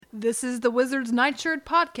This is the Wizard's Nightshirt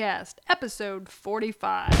Podcast, episode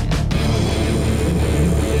 45.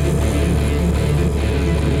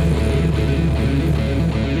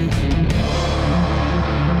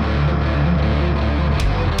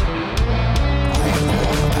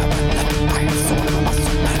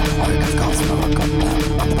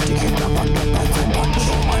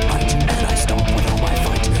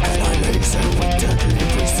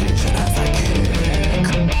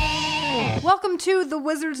 Welcome to the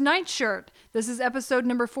Wizard's Nightshirt. This is episode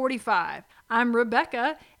number 45. I'm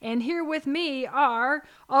Rebecca, and here with me are,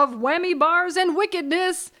 of Whammy Bars and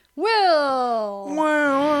Wickedness, Will.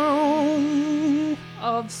 Wow.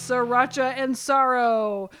 Of Sriracha and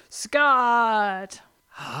Sorrow, Scott.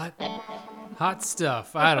 Hot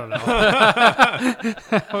stuff. I don't know.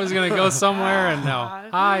 I was going to go somewhere and no.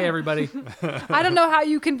 Hi, everybody. I don't know how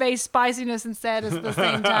you convey spiciness and sadness at the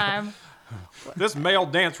same time. This male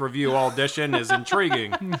dance review audition is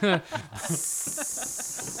intriguing. How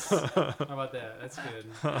about that? That's good.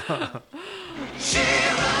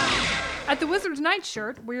 At the Wizard's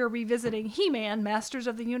Nightshirt, we are revisiting He-Man, Masters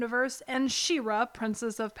of the Universe, and She-Ra,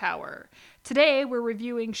 Princess of Power. Today, we're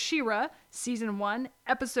reviewing She-Ra, Season 1,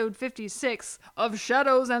 Episode 56 of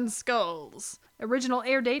Shadows and Skulls. Original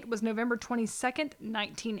air date was November 22nd,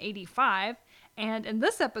 1985. And in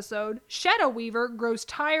this episode, Shadow Weaver grows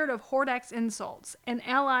tired of Hordak's insults and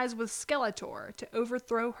allies with Skeletor to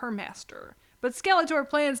overthrow her master. But Skeletor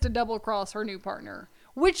plans to double-cross her new partner,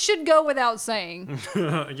 which should go without saying.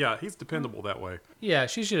 Yeah, he's dependable that way. Yeah,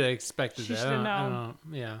 she should have expected She that. should have I don't known.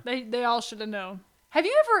 know. Yeah. They all should have known. Have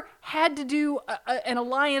you ever had to do an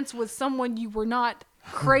alliance with someone you were not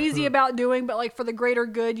crazy about doing, but like for the greater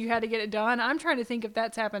good, you had to get it done? I'm trying to think if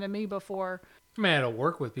that's happened to me before. I mean, I had to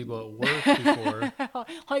work with people at work before.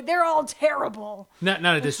 Like, they're all terrible. Not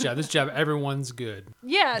at this job. This job, everyone's good.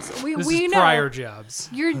 Yes, we This know. is prior jobs.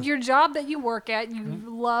 Your job that you work at, you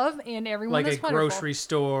love, and everyone Like is at wonderful. grocery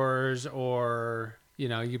stores or, you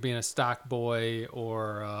know, you being a stock boy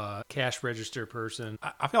or a cash register person.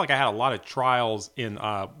 I feel like I had a lot of trials in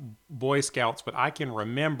Boy Scouts, but I can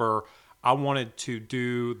remember I wanted to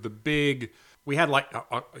do the big. We had like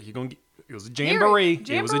it was a jamboree.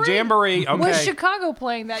 It was a jamboree. Okay. Was Chicago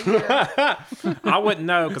playing that year? I wouldn't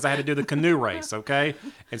know because I had to do the canoe race. Okay,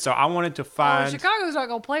 and so I wanted to find. Chicago's not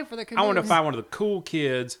gonna play for the canoes. I wanted to find one of the cool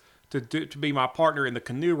kids to be my partner in the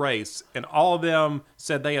canoe race, and all of them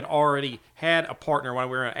said they had already had a partner when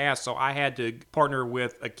we were asked, so I had to partner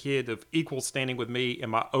with a kid of equal standing with me in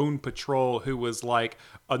my own patrol who was like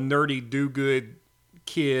a nerdy do-good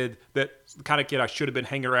kid, that the kind of kid I should have been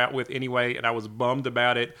hanging out with anyway, and I was bummed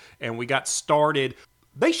about it, and we got started.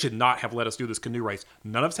 They should not have let us do this canoe race.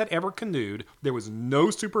 None of us had ever canoed. There was no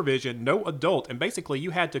supervision, no adult, and basically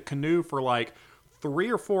you had to canoe for like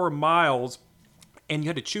 3 or 4 miles, and you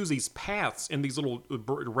had to choose these paths in these little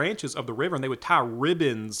branches of the river, and they would tie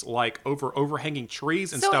ribbons like over overhanging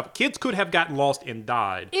trees and stuff. Kids could have gotten lost and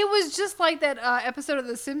died. It was just like that episode of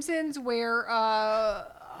The Simpsons where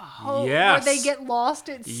Yes. where they get lost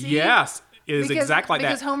at sea. Yes, it is exactly like that.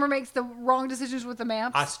 Because Homer makes the wrong decisions with the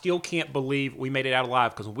maps. I still can't believe we made it out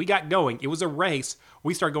alive, because when we got going, it was a race.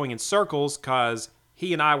 We started going in circles because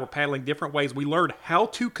he and I were paddling different ways. We learned how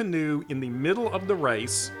to canoe in the middle of the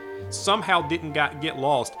race. Somehow didn't get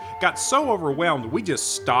lost. Got so overwhelmed, we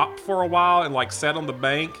just stopped for a while and like sat on the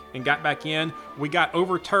bank and got back in. We got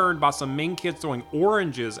overturned by some mean kids throwing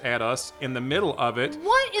oranges at us in the middle of it.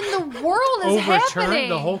 What in the world is happening?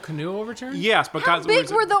 Overturned? The whole canoe overturned? Yes, because How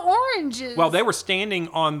big were the oranges? Well, they were standing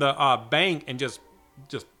on the bank and just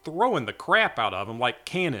throwing the crap out of them like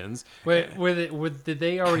cannons. Wait, did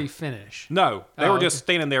they already finish? No, they were okay. just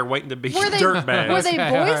standing there waiting to be Were they dirtbags. Boy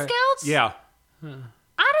Alright. Scouts? Yeah.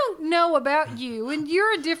 I don't know about you, and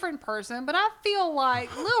you're a different person, but I feel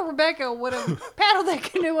like little Rebecca would have paddled that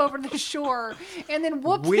canoe over to the shore and then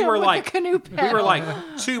whooped them with the canoe paddle. We were like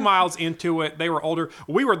 2 miles into it. They were older.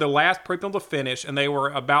 We were the last people to finish, and they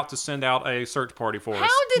were about to send out a search party for us.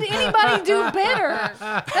 How did anybody do better?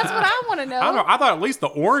 That's what I want to know. I don't know. I thought at least the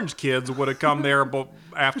orange kids would have come there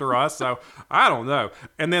after us, so I don't know.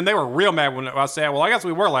 And then they were real mad when I said, well, I guess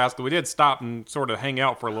we were last, but we did stop and sort of hang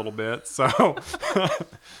out for a little bit. So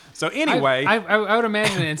so anyway. I would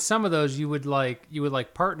imagine in some of those you would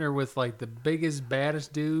partner with like the biggest,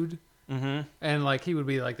 baddest dude. Mm-hmm. And like he would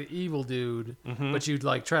be like the evil dude, but you'd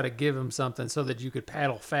like try to give him something so that you could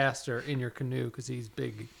paddle faster in your canoe because he's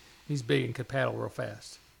big and could paddle real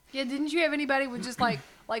fast. Yeah, didn't you have anybody with just like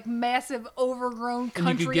massive overgrown country arms?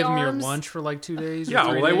 And you could give them your arms? lunch for like 2 days. Yeah,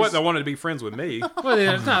 or 3 well, days. they wanted to be friends with me. Well,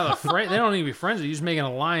 it's not they don't need to be friends. You just make an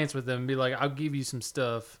alliance with them and be like, I'll give you some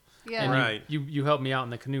stuff. Yeah. And Right. You helped me out in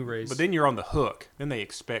the canoe race. But then you're on the hook. Then they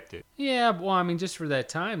expect it. yeah, well, I mean, just for that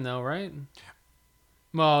time, though, right?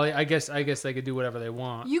 Well, I guess they could do whatever they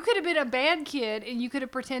want. You could have been a bad kid and you could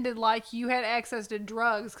have pretended like you had access to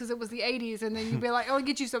drugs because it was the 80s, and then you'd be like, "Oh, I'll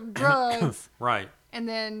get you some drugs," Right. and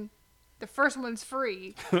then the first one's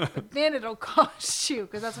free, but then it'll cost you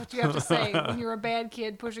because that's what you have to say when you're a bad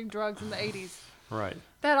kid pushing drugs in the 80s. Right.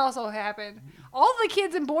 That also happened. All the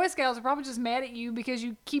kids in Boy Scouts are probably just mad at you because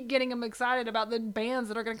you keep getting them excited about the bands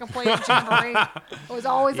that are going to come play at Jamboree. It was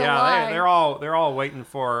always a lie. Yeah, they're all waiting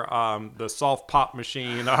for the soft pop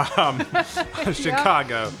machine,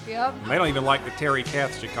 Chicago. Yep. They don't even like the Terry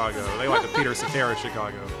Kath Chicago. They like the Peter Cetera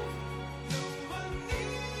Chicago.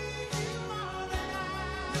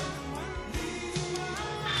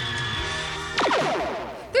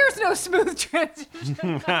 There's no smooth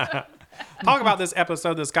transition. Talk about this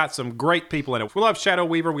episode that's got some great people in it. We love Shadow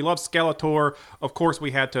Weaver. We love Skeletor. Of course,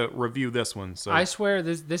 we had to review this one. So I swear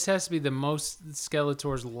this has to be the most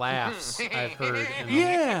Skeletor's laughs I've heard.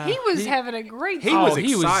 yeah, He was having a great He time. was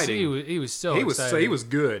exciting. He was so he was exciting. he was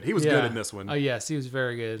good. He was good in this one. Oh yes, he was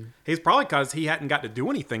very good. He's probably because he hadn't got to do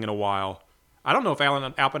anything in a while. I don't know if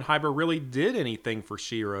Alan Oppenheimer really did anything for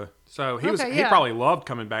She-Ra. So he Okay, he yeah. probably loved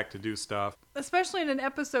coming back to do stuff. Especially in an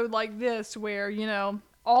episode like this where, you know,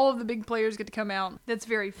 all of the big players get to come out. That's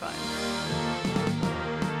very fun.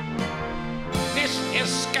 This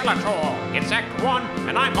is Skeletor. It's Act 1,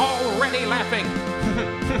 and I'm already laughing.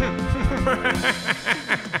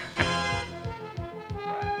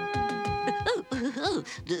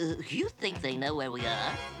 Do you think they know where we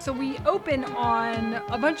are? So we open on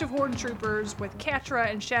a bunch of Horde troopers with Catra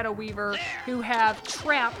and Shadow Weaver who have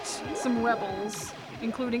trapped some rebels,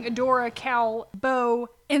 including Adora, Cal, Bo,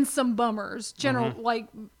 and some bummers. Like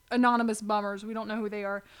anonymous bummers. We don't know who they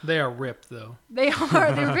are. They are ripped though. They're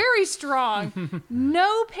very strong.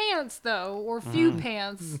 No pants though, or few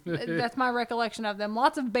pants. That's my recollection of them.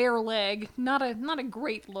 Lots of bare leg. Not a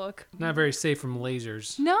great look. Not very safe from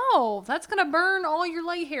lasers. No, that's gonna burn all your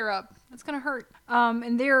leg hair up. That's gonna hurt.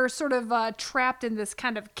 And they're sort of trapped in this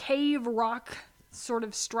kind of cave rock sort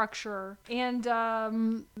of structure.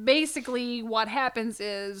 And basically what happens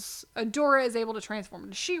is Adora is able to transform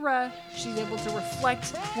into She-Ra. She's able to reflect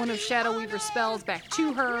one of Shadow Weaver's spells back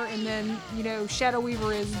to her, and then, you know, Shadow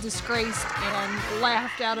Weaver is disgraced and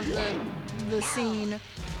laughed out of the scene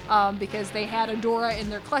because they had Adora in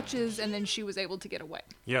their clutches, and then she was able to get away.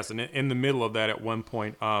 Yes, and in the middle of that at one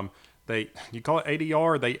point, you call it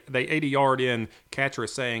ADR? They ADR'd in Catra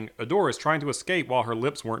saying Adora is trying to escape while her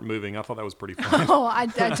lips weren't moving. I thought that was pretty funny. Oh, I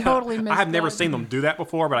totally missed I have never that. seen them do that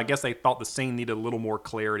before, but I guess they thought the scene needed a little more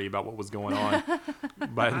clarity about what was going on.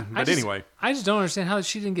 But anyway. I just don't understand how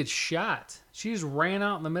she didn't get shot. She just ran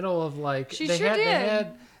out in the middle of like She sure did.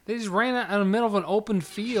 They just ran out in the middle of an open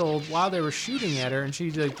field while they were shooting at her, and she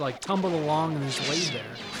like tumbled along and just laid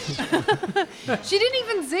there. She didn't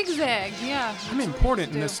even zigzag. Yeah. I'm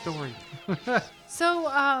important in this story. So,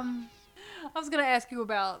 I was going to ask you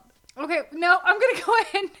about... Okay, no, I'm going to go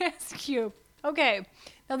ahead and ask you. Okay,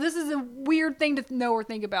 now this is a weird thing to know or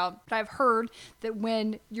think about, but I've heard that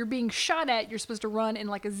when you're being shot at, you're supposed to run in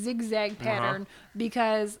like a zigzag pattern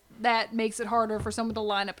because that makes it harder for someone to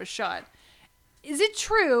line up a shot. Is it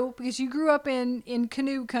true, because you grew up in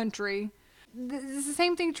canoe country, is the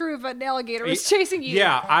same thing true if an alligator is chasing you?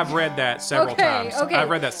 Yeah, I've read that several times. Okay. I've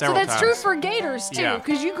read that several times. So that's true for gators too, Yeah.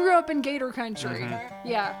 because you grew up in gator country.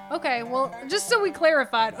 Yeah. Okay. Well, just so we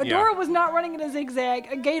clarified, Adora was not running in a zigzag.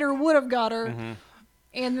 A gator would have got her,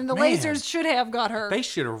 and then the Man. lasers should have got her. They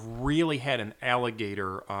should have really had an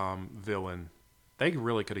alligator villain. They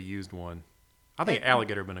really could have used one. I think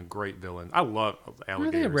alligator would have been a great villain. I love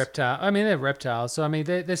alligators. They have reptile. I mean, they have reptiles. So I mean,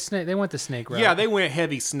 they went the snake route. Yeah, they went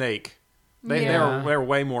heavy snake. They Yeah. were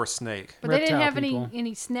way more snake. but they didn't reptile have people.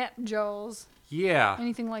 any snap jaws, Yeah,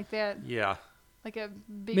 anything like that. yeah, Like a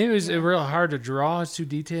big. Maybe it was real hard to draw. It's too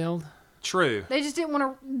detailed. true. They just didn't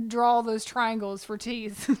want to draw those triangles for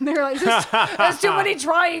teeth. They're like, there's too many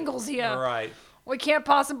triangles here. Right. We can't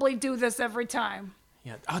possibly do this every time.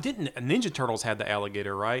 Yeah. Oh, didn't Ninja Turtles had the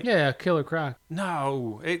alligator, right? Yeah, Killer Croc.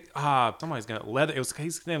 No, it. Somebody's gonna leather. It was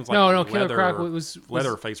his name was like No, Killer Leather, Croc was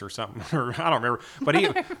Leatherface or something. Or I don't remember. But he,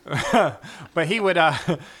 but he would.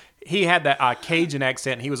 He had that Cajun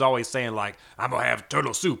accent. And he was always saying like, "I'm gonna have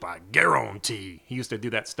turtle soup. I guarantee." He used to do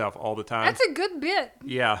that stuff all the time. That's a good bit.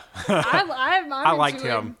 Yeah. I'm I liked into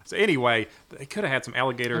him. So anyway, they could have had some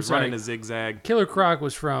alligators sorry. running a zigzag. Killer Croc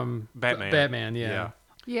was from Batman. Batman, yeah. Yeah.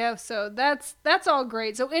 Yeah, so that's all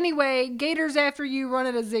great. So anyway, gators after you run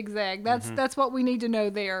at a zigzag. That's what we need to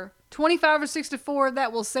know there. 25 or 64,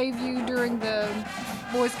 that will save you during the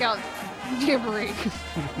Boy Scout Jamboree.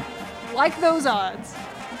 Like those odds.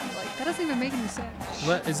 Like, that doesn't even make any sense.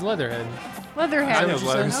 It's Leatherhead. Leatherhead. I know what you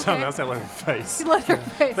Leather, said. Okay. that's that Leatherface. I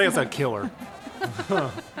Leatherface. think it's a killer.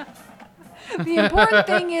 The important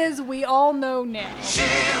thing is we all know now.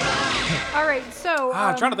 All right, so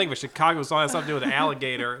I'm trying to think of a Chicago song that has something to do with an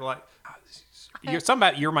alligator. Like,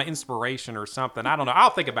 you're my inspiration or something. I don't know. I'll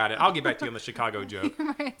think about it. I'll get back to you on the Chicago joke.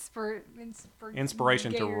 my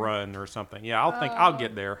Inspiration to gator. run or something. Yeah, I'll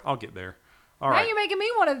get there. All Now right. you're making me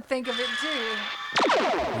want to think of it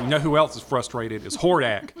too. You know who else is frustrated? Is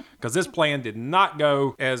Hordak, because this plan did not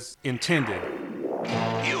go as intended.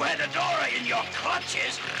 You had Adora in your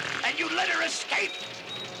clutches, and you let her escape.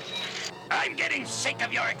 I'm getting sick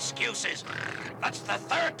of your excuses. That's the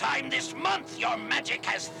third time this month your magic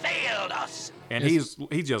has failed us. And he's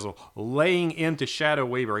just laying into Shadow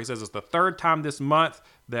Weaver. He says it's the third time this month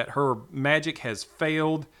that her magic has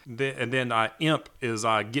failed. And then Imp is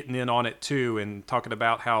getting in on it too and talking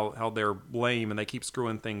about how they're lame and they keep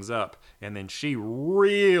screwing things up. And then she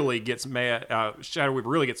really gets mad. Shadow Weaver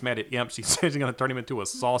really gets mad at Imp. She says she's going to turn him into a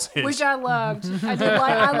sausage. Which I loved.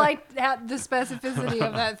 I liked the specificity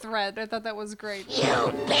of that thread. I thought that was great.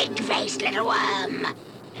 You big-faced little worm.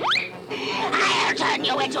 I'll turn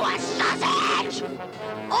you into a sausage.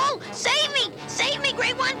 Oh, save me! Save me,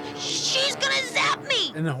 Great One! She's gonna zap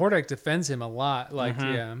me! And the Hordak defends him a lot. Like,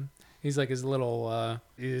 yeah, he's like his little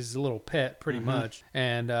pet, pretty much.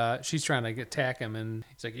 And she's trying to attack him, and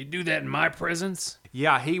he's like, "You do that in my presence?"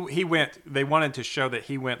 Yeah, he went. They wanted to show that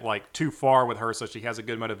he went like too far with her, so she has a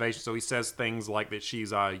good motivation. So he says things like that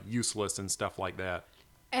she's useless and stuff like that.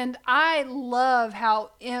 And I love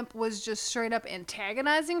how Imp was just straight up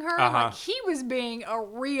antagonizing her. Like he was being a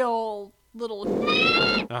real little.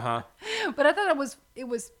 But I thought it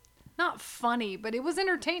was not funny, but it was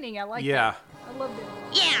entertaining. I liked it. I loved it.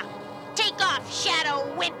 Yeah! Take off, Shadow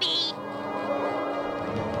Whippy!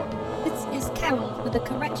 This is Carol with a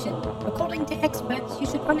correction. According to experts, you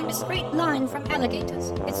should run in a straight line from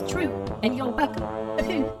alligators. It's true, and you're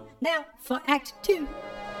welcome. Now for Act 2.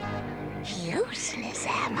 Useless,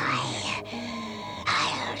 am I?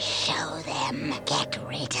 I'll show them. Get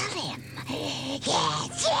rid of him.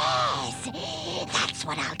 Yes. That's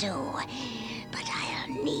what I'll do. But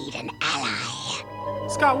I'll need an ally.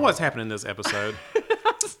 Scott, what's happening in this episode?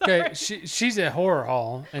 Okay, she's at Horror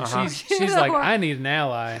Hall, and she's like, "I need an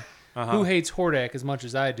ally who hates Hordak as much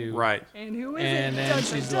as I do." Right. And who is And it? then Dun,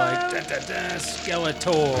 she's dun, like, dun.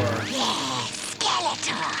 Skeletor. Yes,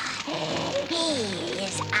 Skeletor. He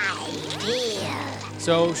is ideal.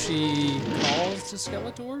 So she calls to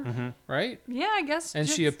Skeletor, right? Yeah, I guess. And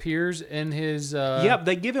she appears in his. Yep,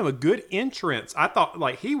 they give him a good entrance. I thought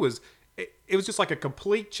like he was. It was just like a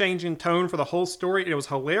complete change in tone for the whole story. It was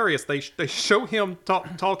hilarious. They show him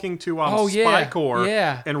talking to Spycore.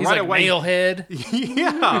 Yeah. And he's right like, away, Nailhead.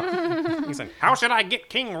 Yeah. He's like, "How should I get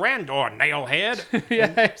King Randor, Nailhead?"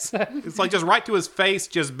 Yeah, exactly. It's like just right to his face,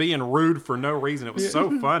 just being rude for no reason. It was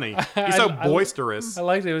so funny. He's so boisterous. I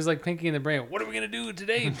liked it. It was like Pinky and the Brain. What are we gonna do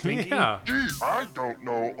today, Pinky? Yeah. I don't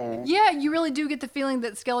know. Yeah, you really do get the feeling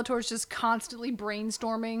that Skeletor's just constantly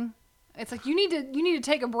brainstorming. It's like you need to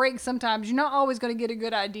take a break sometimes. You're not always going to get a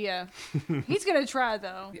good idea. He's going to try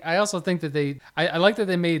though. I also think that I like that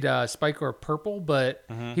they made Spycore purple, but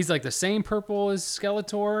he's like the same purple as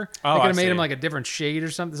Skeletor. Oh, They could I have made him see. like a different shade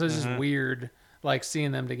or something. So it's just weird, like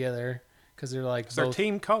seeing them together because they're like They're both.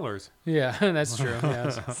 team colors. Yeah, that's true. Yeah.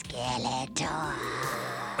 Skeletor.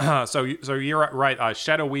 So you're right.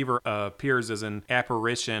 Shadow Weaver appears as an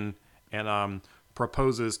apparition and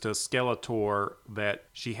proposes to Skeletor that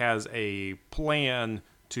she has a plan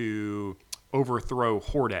to overthrow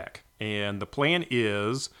Hordak. And the plan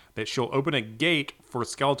is that she'll open a gate for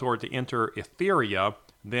Skeletor to enter Etheria.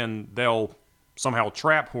 Then they'll somehow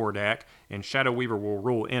trap Hordak, and Shadow Weaver will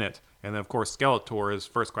rule in it. And then, of course, Skeletor, his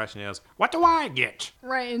first question is, "What do I get?"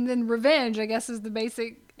 Right, and then revenge, I guess, is the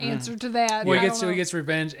basic answer to that. Well, I don't know. he gets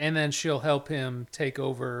revenge, and then she'll help him take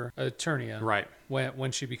over Eternia. Right.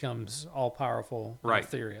 When she becomes all powerful. Right.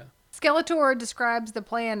 Etheria. Skeletor describes the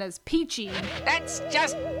plan as peachy. That's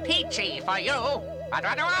just peachy for you. But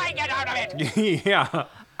what do I get out of it? Yeah.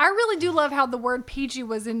 I really do love how the word peachy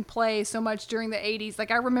was in play so much during the 80s. Like,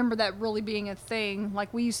 I remember that really being a thing.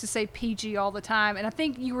 Like, we used to say peachy all the time. And I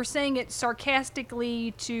think you were saying it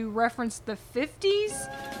sarcastically to reference the 50s.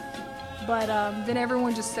 But then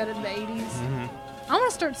everyone just said it in the 80s. I'm going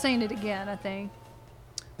to start saying it again, I think.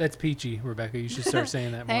 That's peachy, Rebecca. You should start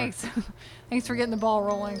saying that more. Thanks. Thanks for getting the ball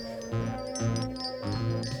rolling.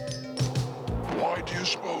 Why Why do you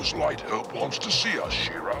suppose Light Hope wants to see us,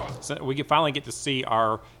 She-Ra? So we can finally get to see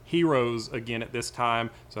our heroes again at this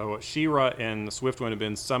time. So She-Ra and Swiftwind have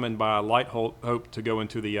been summoned by Light Hope to go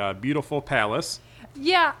into the beautiful palace.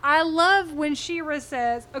 Yeah, I love when She-Ra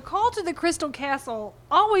says, a call to the Crystal Castle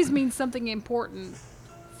always means something important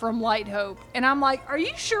from Light Hope. And I'm like, are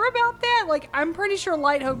you sure about that? Like, I'm pretty sure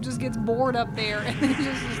Light Hope just gets bored up there and then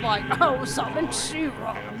just is like, oh, summon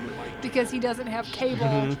She-Ra. Because he doesn't have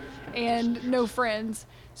cable and no friends.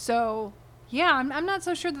 So, yeah, I'm not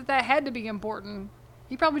so sure that had to be important.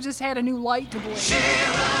 He probably just had a new light to blink. She'ra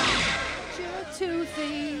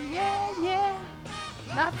toothy, yeah, yeah.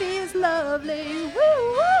 Life is lovely,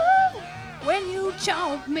 woo, woo, when you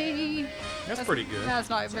chomp me. That's pretty good. That's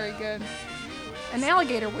not very good. An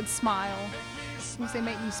alligator would smile. Once they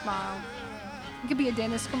make me smile. It could be a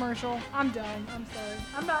dentist commercial. I'm done. I'm sorry.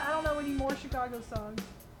 I don't know any more Chicago songs.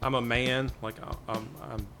 I'm a man, like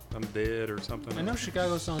I'm dead or something. I know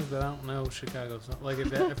Chicago songs, but I don't know Chicago songs. Like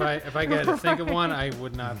if I got to think of one, I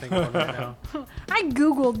would not think of one right now. I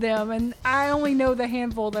Googled them, and I only know the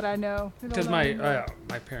handful that I know. Because my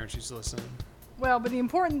parents used to listen. Well, but the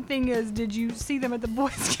important thing is, did you see them at the Boy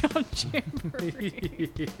Scout Jamboree?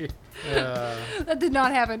 That did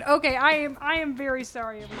not happen. Okay, I am very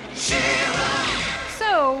sorry, everybody.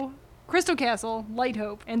 So, Crystal Castle, Light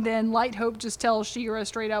Hope, and then Light Hope just tells She-Ra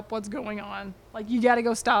straight up what's going on. Like, you gotta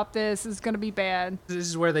go stop this. It's gonna be bad. This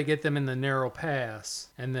is where they get them in the narrow pass,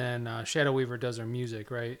 and then Shadow Weaver does her music,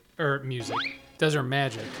 right? Does her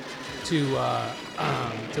magic to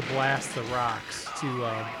blast the rocks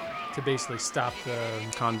to basically stop the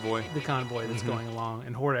convoy that's going along,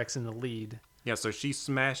 and Hordak's in the lead. Yeah, so she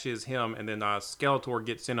smashes him, and then Skeletor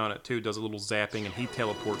gets in on it too, does a little zapping, and he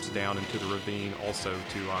teleports down into the ravine also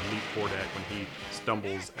to meet Hordak when he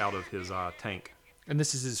stumbles out of his tank. And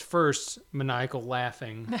this is his first maniacal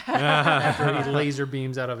laughing after he laser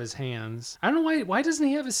beams out of his hands. I don't know why doesn't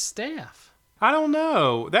he have his staff? I don't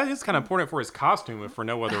know. That is kind of important for his costume, if for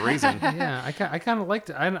no other reason. Yeah, I kind of like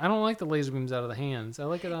I don't like the laser beams out of the hands. I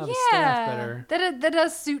like it out of the staff better. That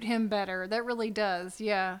does suit him better. That really does,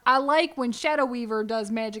 yeah. I like when Shadow Weaver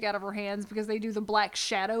does magic out of her hands because they do the black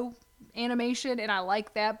shadow animation, and I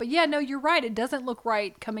like that. But yeah, no, you're right. It doesn't look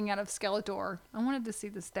right coming out of Skeletor. I wanted to see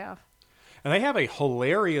the staff. And they have a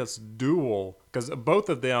hilarious duel because both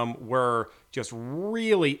of them were just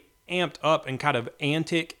really amped up and kind of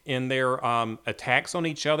antic in their attacks on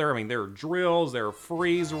each other. I mean, there are drills, there are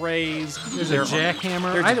freeze rays. There's a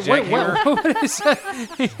jackhammer. There's a jackhammer. What is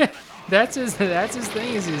that? That's his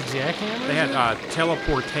thing, is his jackhammer? They had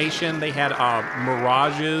teleportation. They had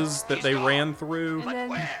mirages that they ran through.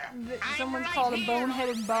 And then someone's called a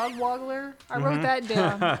boneheaded bog waggler. I wrote that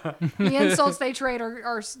down. The insults they trade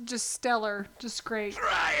are just stellar. Just great.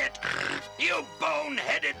 Try it, you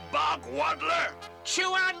boneheaded bog waddler. Chew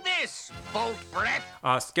on this, bolt breath.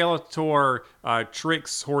 Skeletor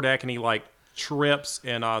tricks Hordak, and he trips,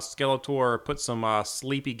 and Skeletor puts some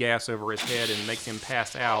sleepy gas over his head and makes him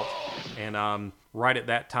pass out. And right at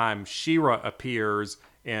that time, She-Ra appears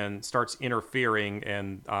and starts interfering,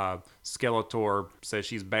 and Skeletor says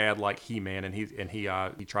she's bad like He-Man, and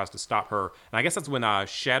he tries to stop her. And I guess that's when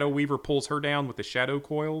Shadow Weaver pulls her down with the shadow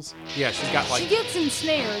coils. Yeah, she's got she gets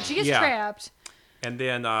ensnared. She gets trapped. And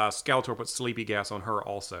then Skeletor puts sleepy gas on her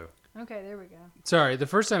also. Okay, there we go. Sorry, the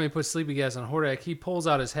first time he put sleepy gas on Hordak, he pulls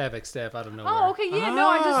out his Havoc staff out of nowhere. Oh, okay, yeah, no,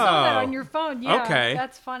 I just saw that on your phone. Yeah, okay.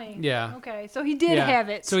 That's funny. Yeah. Okay, so he did have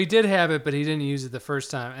it. So he did have it, but he didn't use it the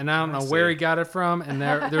first time. And I don't know where he got it from, and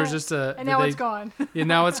there's just a... and now it's gone. Yeah,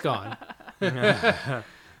 now it's gone.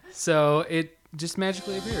 So it just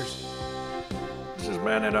magically appears. This is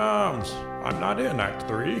Man-at-Arms. I'm not in Act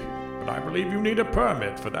 3, but I believe you need a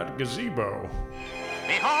permit for that gazebo.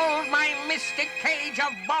 Behold my mystic cage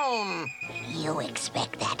of bone. You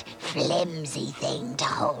expect that flimsy thing to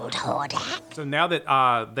hold Hordak? So now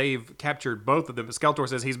that they've captured both of them, Skeletor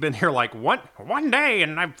says he's been here like one day,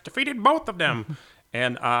 and I've defeated both of them.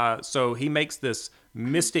 And so he makes this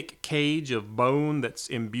mystic cage of bone that's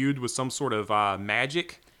imbued with some sort of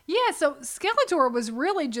magic. Yeah, so Skeletor was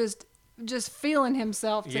really just feeling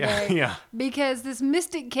himself today. Yeah. Because this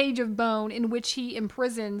mystic cage of bone in which he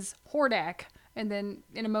imprisons Hordak, and then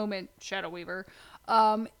in a moment, Shadow Weaver.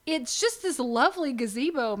 It's just this lovely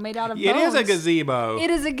gazebo made out of bones. It is a gazebo. It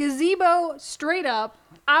is a gazebo straight up.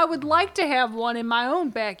 I would like to have one in my own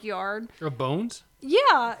backyard. Of bones?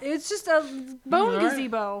 Yeah, it's just a bone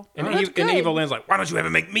gazebo. And Evil Lynn's like, why don't you ever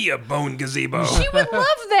make me a bone gazebo? She would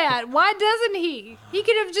love that. Why doesn't he? He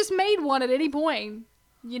could have just made one at any point,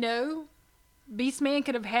 you know? Beastman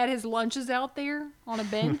could have had his lunches out there on a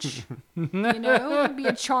bench. It'd be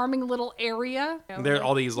a charming little area. There are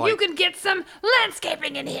all these like you can get some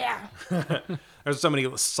landscaping in here. there's so many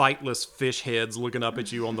sightless fish heads looking up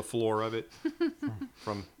at you on the floor of it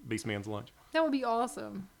from Beastman's lunch. That would be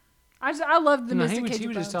awesome. I love the Mystic Cage he of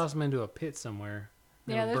would just Bones. toss them into a pit somewhere.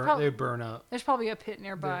 Yeah, They would burn up. There's probably a pit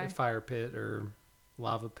nearby. A fire pit or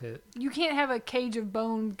lava pit. You can't have a cage of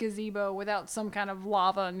bone gazebo without some kind of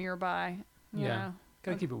lava nearby. You know?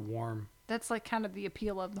 Gotta keep it warm. That's like kind of the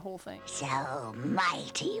appeal of the whole thing. So,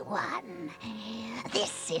 mighty one,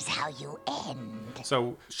 this is how you end.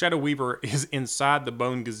 So Shadow Weaver is inside the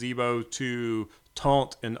bone gazebo to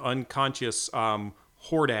taunt an unconscious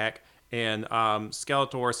Hordak, and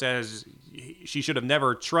Skeletor says she should have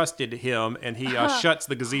never trusted him, and he shuts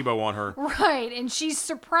the gazebo on her. Right, and she's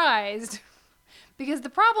surprised. Because the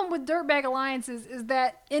problem with Dirtbag Alliances is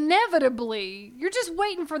that inevitably, you're just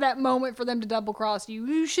waiting for that moment for them to double cross you.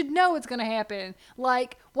 You should know it's going to happen.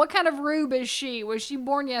 Like, what kind of rube is she? Was she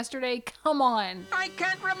born yesterday? Come on. I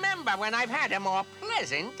can't remember when I've had a more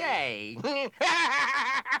pleasant day.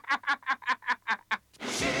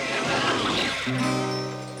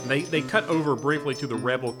 They cut over briefly to the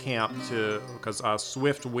rebel camp because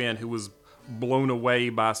Swift Wind, who was blown away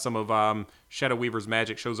by some of Shadow Weaver's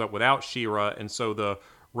magic, shows up without She-Ra, and so the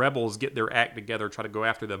rebels get their act together, try to go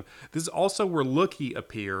after them. This is also where Loki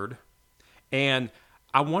appeared, and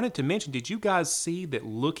I wanted to mention, did you guys see that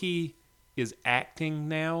Loki is acting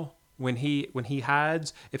now when he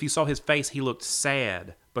hides? If you saw his face, he looked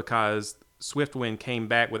sad because Swiftwind came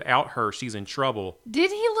back without her. She's in trouble. Did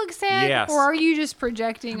he look sad? Yes. Or are you just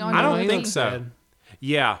projecting on I don't Loki? think so.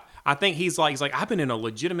 Yeah. I think he's like I've been in a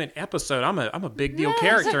legitimate episode. I'm a big deal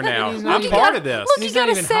character now. I'm part of this. Look, He's he got not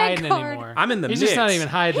a even SAG hiding card. anymore. I'm in the He's mix. just not even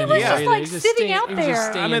hiding He was anymore. just, either. like, He's sitting out he was just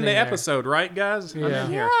there. standing I'm in the there. episode, right, guys? Yeah. I'm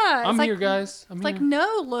in here. Yeah, I'm it's here, like, guys. I'm It's like, here.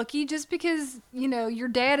 no, Loki, just because, your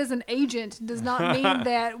dad is an agent does not mean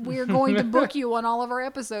that we're going to book you on all of our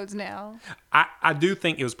episodes now. I do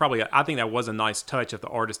think it was probably. I think that was a nice touch if the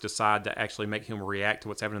artist decided to actually make him react to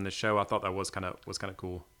what's happening in the show. I thought that was kind of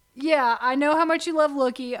cool. Yeah, I know how much you love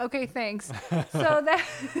Loki. Okay, thanks. So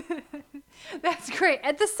that's great.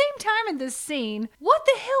 At the same time in this scene, what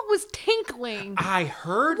the hell was tinkling? I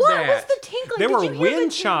heard What that. was the tinkling? There Did were you hear the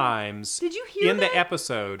wind ting- chimes. Did you hear in that? the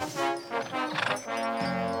episode?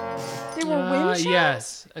 There were wind chimes?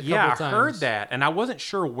 Yes. A Yeah, I couple times. heard that, and I wasn't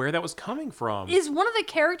sure where that was coming from. Is one of the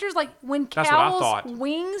characters like when That's what I Cowl's thought.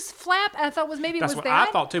 wings flap? I thought maybe it That's was what that.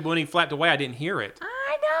 I thought too, but when he flapped away, I didn't hear it.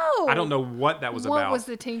 I know. I don't know what that was What about. was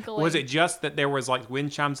the tinkling? Was it just that there was like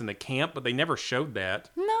wind chimes in the camp, but they never showed that?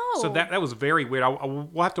 No. So that was very weird.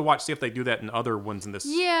 We'll have to watch, see if they do that in other ones in this.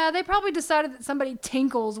 Yeah, they probably decided that somebody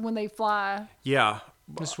tinkles when they fly. Yeah.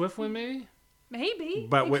 The Swiftwind, maybe? Maybe.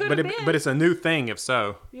 But but it's a new thing if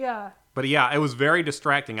so. Yeah. But yeah, it was very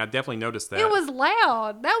distracting. I definitely noticed that. It was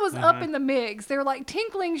loud. That was Mm-hmm. up in the mix. They were like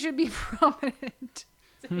tinkling should be prominent.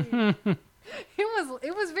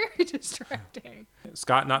 It was very distracting.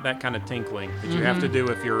 Scott, not that kind of tinkling that you have to do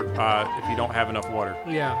if you don't have enough water.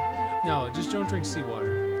 Yeah. No, just don't drink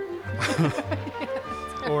seawater.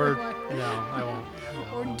 Or, no, I won't.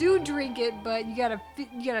 Or do drink it, but you gotta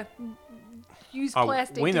use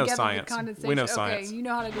plastic we know together science. with condensation. We know okay, science. you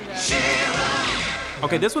know how to do that.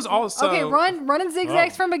 Okay, this was also Okay, running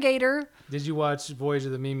zigzags from a gator. Did you watch Voyage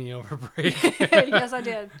of the Mimi over break? Yes, I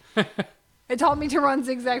did. It taught me to run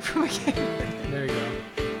zigzag from a gator. There you go.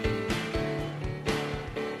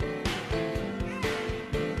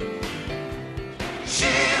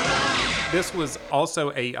 This was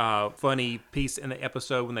also a funny piece in the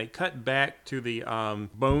episode when they cut back to the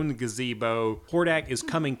bone gazebo. Hordak is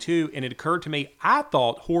coming to, and it occurred to me, I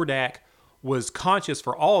thought Hordak was conscious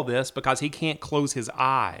for all of this because he can't close his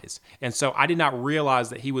eyes. And so I did not realize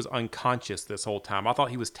that he was unconscious this whole time. I thought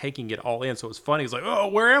he was taking it all in. So it was funny. He's like, oh,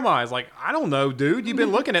 where am I? I was like, I don't know, dude. You've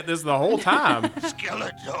been looking at this the whole time.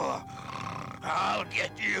 Skeletor, I'll get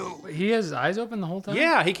you. He has his eyes open the whole time?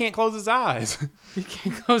 Yeah, he can't close his eyes. He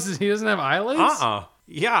can't close his, he doesn't have eyelids?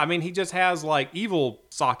 Yeah, I mean, he just has like evil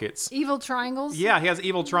sockets. Evil triangles. Yeah, he has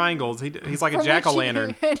evil triangles. He's like a From which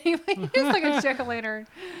jack-o'-lantern. He is like a jack-o'-lantern.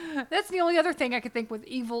 That's the only other thing I could think with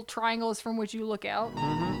evil triangles from which you look out.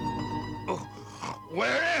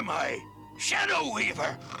 Where am I? Shadow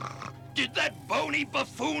Weaver! Did that bony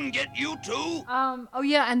buffoon get you too? Oh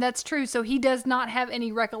yeah, and that's true. So he does not have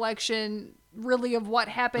any recollection really of what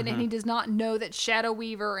happened, and he does not know that Shadow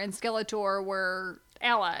Weaver and Skeletor were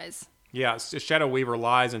allies. Yeah, Shadow Weaver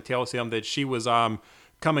lies and tells him that she was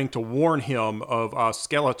coming to warn him of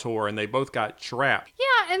Skeletor, and they both got trapped.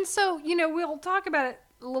 Yeah, and so, we'll talk about it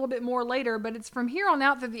a little bit more later, but it's from here on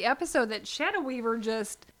out through the episode that Shadow Weaver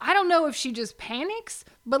just, I don't know if she just panics,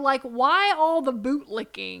 but like, why all the boot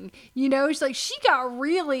licking? You know, she's like, she got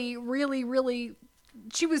really, really, really,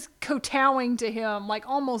 she was kowtowing to him like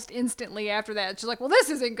almost instantly after that. She's like, well, this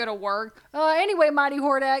isn't gonna work. Anyway, Mighty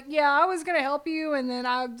Hordak, yeah, I was gonna help you, and then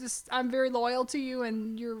I'm very loyal to you,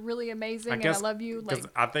 and you're really amazing, and I love you. Like,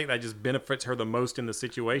 I think that just benefits her the most in the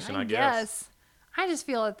situation, I guess. I just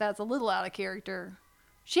feel that that's a little out of character.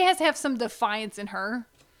 She has to have some defiance in her.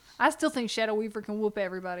 I still think Shadow Weaver can whoop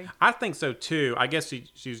everybody. I think so too. I guess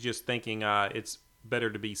she's just thinking it's better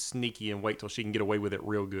to be sneaky and wait till she can get away with it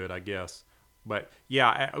real good, I guess. But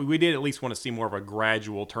yeah, we did at least want to see more of a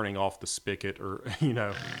gradual turning off the spigot, or, you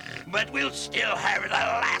know. But we'll still have the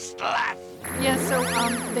last laugh. Yeah,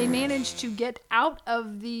 so they managed to get out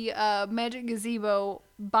of the magic gazebo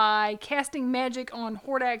by casting magic on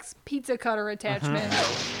Hordak's pizza cutter attachment,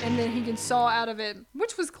 and then he can saw out of it,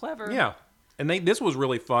 which was clever. Yeah, and this was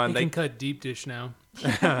really fun. They can cut deep dish now.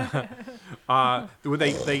 They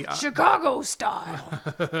Chicago style.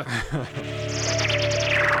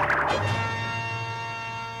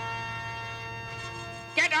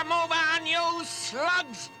 Get a move on, you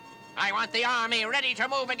slugs! I want the army ready to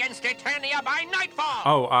move against Eternia by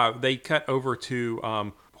nightfall! They cut over to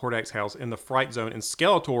Hordak's house in the Fright Zone, and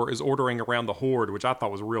Skeletor is ordering around the Horde, which I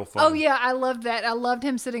thought was real fun. Oh, yeah, I loved that. I loved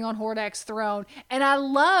him sitting on Hordak's throne. And I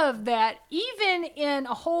love that even in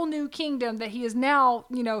a whole new kingdom that he is now,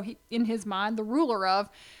 you know, in his mind, the ruler of,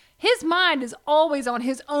 his mind is always on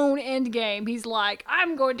his own end game. He's like,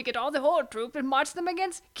 I'm going to get all the Horde troop and march them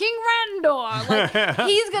against King Randor. Like,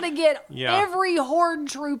 he's going to get every Horde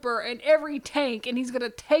trooper and every tank, and he's going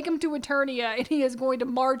to take them to Eternia, and he is going to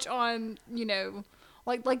march on, you know,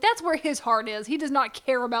 like that's where his heart is. He does not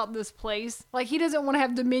care about this place. Like, he doesn't want to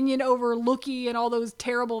have dominion over Loki and all those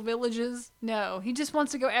terrible villages. No, he just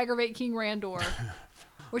wants to go aggravate King Randor.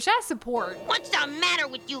 Which I support. What's the matter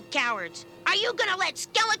with you cowards? Are you gonna let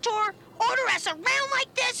Skeletor order us around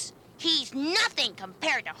like this? He's nothing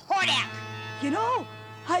compared to Hordak. You know,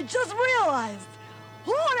 I just realized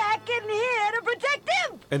Hordak isn't here to protect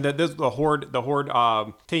him. And the Horde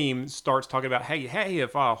team starts talking about, hey,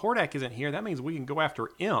 if Hordak isn't here, that means we can go after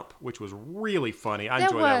Imp, which was really funny. I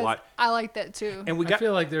enjoyed that a lot. I like that too. And I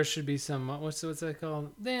feel like there should be some what's that called?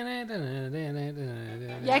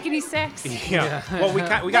 Yakety sax. Yeah. Well, we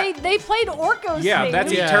got. They played Orko's theme.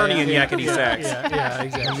 That's Eternian yakety sax. Yeah,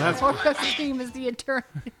 exactly. Orko's theme is the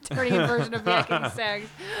Eternian version of yakety sax.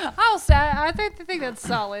 I'll say I think that's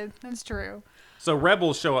solid. That's true. So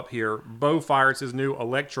Rebels show up here. Bo fires his new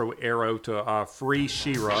electro arrow to free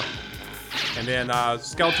She-Ra. And then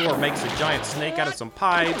Skeletor makes a giant snake out of some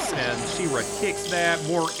pipes, and She-Ra kicks that.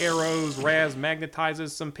 More arrows. Raz magnetizes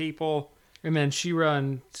some people. And then She-Ra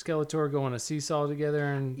and Skeletor go on a seesaw together,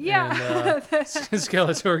 and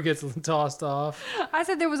Skeletor gets tossed off. I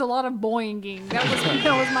said there was a lot of boinging. That was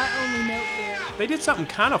my only note there. They did something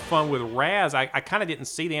kind of fun with Raz. I kind of didn't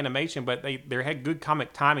see the animation, but they had good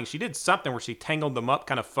comic timing. She did something where she tangled them up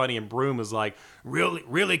kind of funny, and Broom was like, really,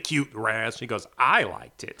 really cute, Raz. She goes, I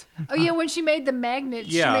liked it. Oh, yeah, when she made the magnets.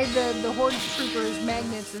 Yeah. She made the Horde troopers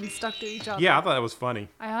magnets and stuck to each other. Yeah, I thought that was funny.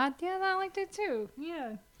 I liked it too.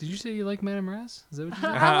 Yeah. Did you say you like Madame Raz? Is that what you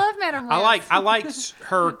said? I love Madame Raz. I liked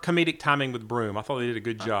her comedic timing with Broom. I thought they did a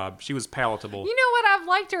good job. She was palatable. You know what? I've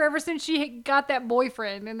liked her ever since she got that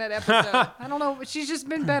boyfriend in that episode. I don't know. She's just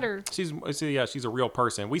been better. She's a real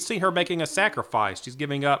person. We see her making a sacrifice. She's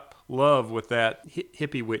giving up love with that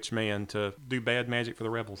hippie witch man to do bad magic for the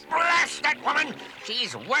rebels. Blast that woman!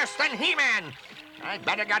 She's worse than He-Man! I'd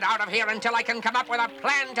better get out of here until I can come up with a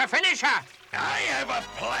plan to finish her! I have a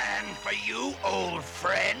plan for you, old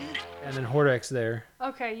friend. And then Hordak's there.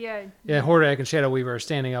 Okay, yeah. Yeah, Hordak and Shadow Weaver are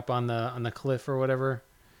standing up on the cliff or whatever.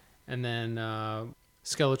 And then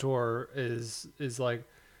Skeletor is like,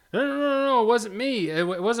 no, it wasn't me. It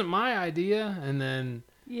wasn't my idea. And then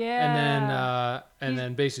and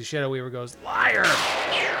then basically Shadow Weaver goes, liar.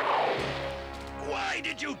 Why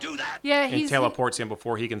did you do that? Yeah, he teleports him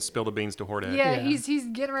before he can spill the beans to Hordak. Yeah, he's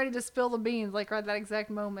getting ready to spill the beans like right at that exact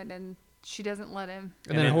moment, and she doesn't let him.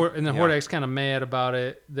 And then Hordak's kind of mad about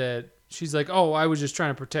it, that she's like, oh, I was just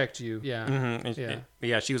trying to protect you. Yeah. Mm-hmm.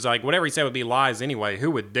 Yeah, she was like, whatever he said would be lies anyway.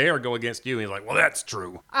 Who would dare go against you? And he's like, well, that's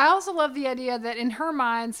true. I also love the idea that in her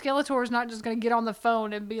mind, Skeletor's not just going to get on the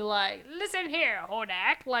phone and be like, listen here,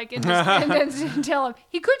 Hordak, like, and then tell him.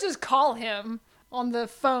 He could just call him on the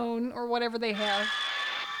phone or whatever they have.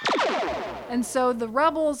 And so the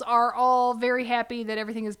rebels are all very happy that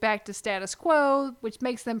everything is back to status quo, which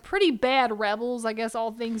makes them pretty bad rebels, I guess,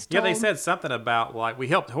 all things told. Yeah, they said something about, like, we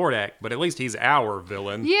helped Hordak, but at least he's our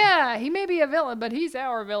villain. Yeah, he may be a villain, but he's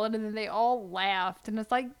our villain. And then they all laughed. And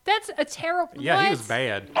it's like, that's a terrible... Yeah, what? he was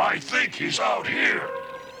bad. I think he's out here.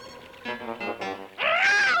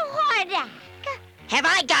 Hordak! Have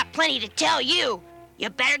I got plenty to tell you? You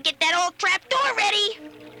better get that old trapdoor ready.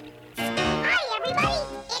 Hi, everybody.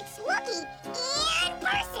 It's Wookie in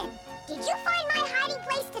person. Did you find my hiding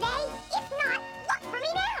place today? If not, look for me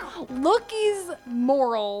now. Lookie's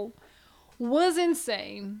moral was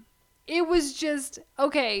insane. It was just,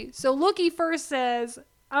 okay, so Lookie first says,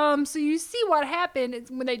 so you see what happened is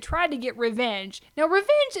when they tried to get revenge. Now,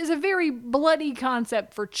 revenge is a very bloody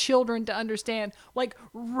concept for children to understand, like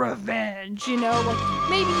revenge, you know? Like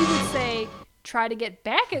maybe you would say, try to get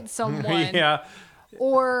back at someone. Yeah.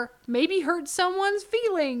 Or maybe hurt someone's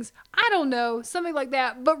feelings. I don't know, something like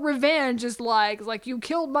that. But revenge is like you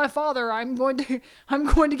killed my father. I'm going to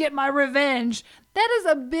get my revenge. That is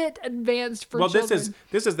a bit advanced for children. Well,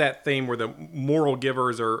 this is that theme where the moral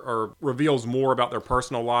givers are reveals more about their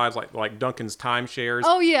personal lives, like Duncan's timeshares.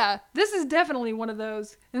 Oh yeah, this is definitely one of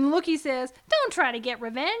those. And Lookie says, "Don't try to get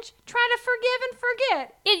revenge. Try to forgive and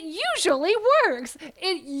forget. It usually works.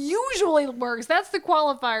 It usually works." That's the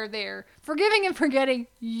qualifier there. Forgiving and forgetting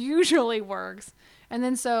usually works. And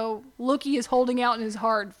then so Lookie is holding out in his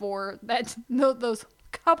heart for that those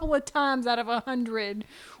couple of times out of 100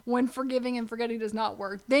 when forgiving and forgetting does not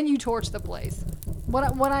work. Then you torch the place.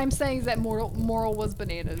 What I'm saying is that moral was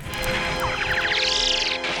bananas.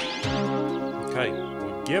 Okay,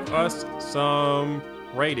 well, give us some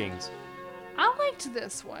ratings. I liked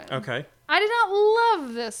this one. Okay. I did not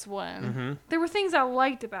love this one. Mm-hmm. There were things I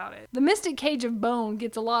liked about it. The Mystic Cage of Bone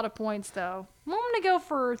gets a lot of points, though. I'm going to go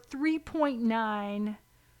for 3.9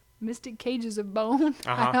 Mystic Cages of Bone.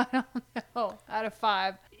 Uh-huh. I don't know. Out of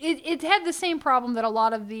 5. It had the same problem that a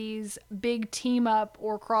lot of these big team-up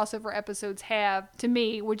or crossover episodes have to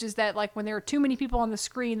me, which is that like when there are too many people on the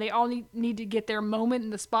screen, they all need to get their moment in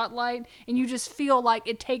the spotlight, and you just feel like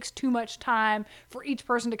it takes too much time for each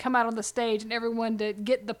person to come out on the stage and everyone to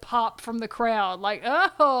get the pop from the crowd. Like,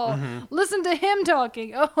 oh, listen to him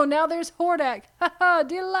talking. Oh, now there's Hordak. Haha,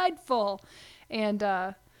 delightful. And,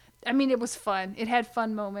 I mean, it was fun. It had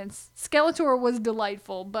fun moments. Skeletor was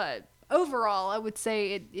delightful, but overall, I would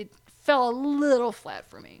say it fell a little flat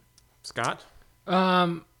for me. Scott?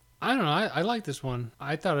 I don't know. I like this one.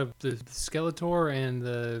 I thought of the Skeletor and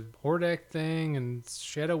the Hordak thing and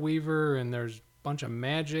Shadow Weaver, and there's a bunch of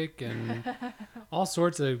magic and all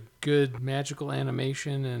sorts of good magical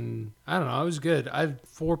animation, and I don't know. It was good. I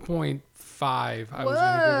 4.5. I was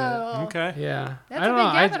going to give it. Okay. Yeah. That's I don't a big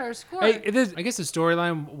know. gap at our score. I guess the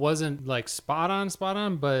storyline wasn't like spot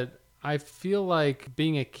on, but I feel like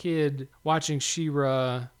being a kid watching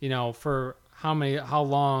She-Ra, you know, for how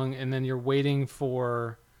long, and then you're waiting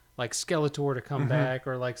for like Skeletor to come back,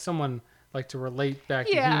 or like someone like to relate back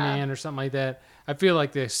to He-Man or something like that. I feel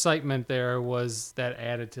like the excitement there was that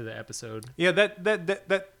added to the episode. Yeah,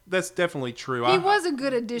 that's definitely true. He was a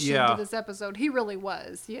good addition Yeah. to this episode. He really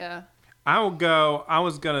was. Yeah. I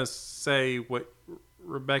was going to say what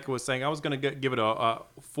Rebecca was saying. I was going to give it a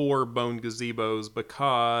 4 bone gazebos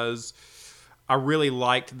because I really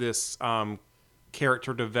liked this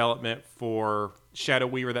character development for Shadow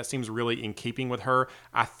Weaver. That seems really in keeping with her.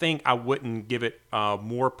 I think I wouldn't give it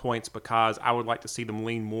more points because I would like to see them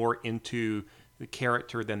lean more into the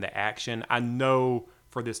character than the action. I know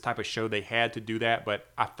for this type of show they had to do that, but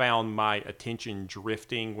I found my attention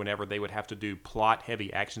drifting whenever they would have to do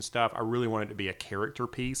plot-heavy action stuff. I really wanted it to be a character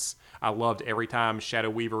piece. I loved every time Shadow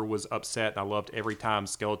Weaver was upset. I loved every time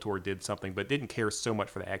Skeletor did something, but didn't care so much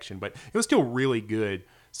for the action. But it was still really good.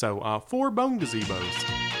 So 4 bone gazebos.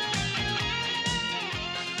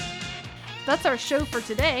 That's our show for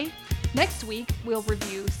today. Next week, we'll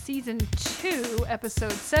review Season 2,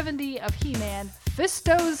 Episode 70 of He-Man,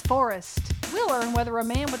 Fisto's Forest. We'll learn whether a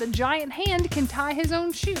man with a giant hand can tie his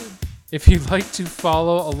own shoe. If you'd like to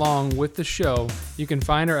follow along with the show, you can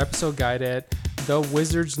find our episode guide at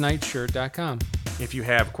thewizardsnightshirt.com. If you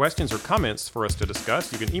have questions or comments for us to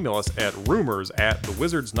discuss, you can email us at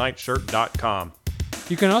rumors@thewizardsnightshirt.com.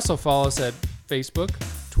 You can also follow us at Facebook,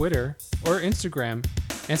 Twitter, or Instagram,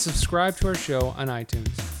 and subscribe to our show on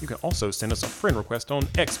iTunes. You can also send us a friend request on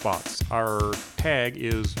Xbox. Our tag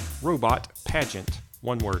is Robot Pageant.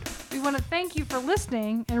 One word. We want to thank you for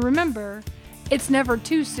listening, and remember, it's never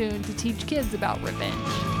too soon to teach kids about revenge.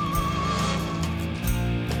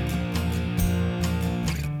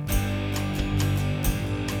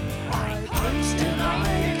 I punched and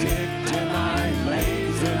I kicked and I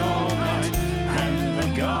blazed it all.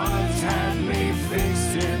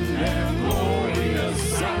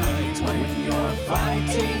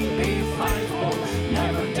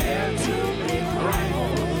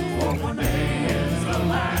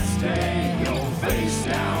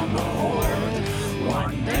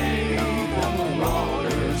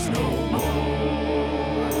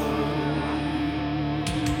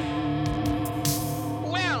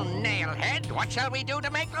 What shall we do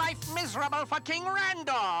to make life miserable for King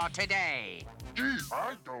Randor today? Gee,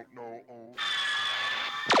 I don't know.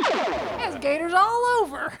 There's gators all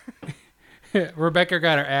over. Rebecca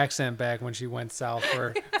got her accent back when she went south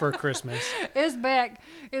for Christmas. It's back.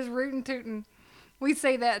 It's rootin' tootin'. We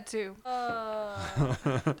say that too.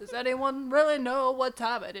 Does anyone really know what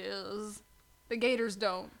time it is? The gators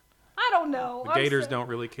don't. I don't know. The gators don't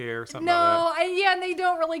really care. Something No, like that. and they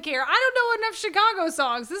don't really care. I don't know enough Chicago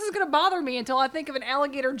songs. This is going to bother me until I think of an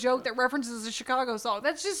alligator joke that references a Chicago song.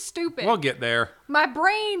 That's just stupid. We'll get there. My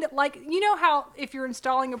brain, like, you know how if you're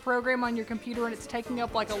installing a program on your computer and it's taking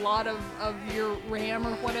up like a lot of your RAM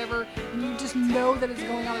or whatever, and you just know that it's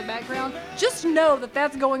going on in the background? Just know that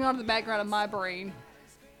that's going on in the background of my brain.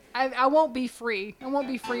 I won't be free. I won't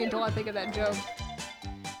be free until I think of that joke.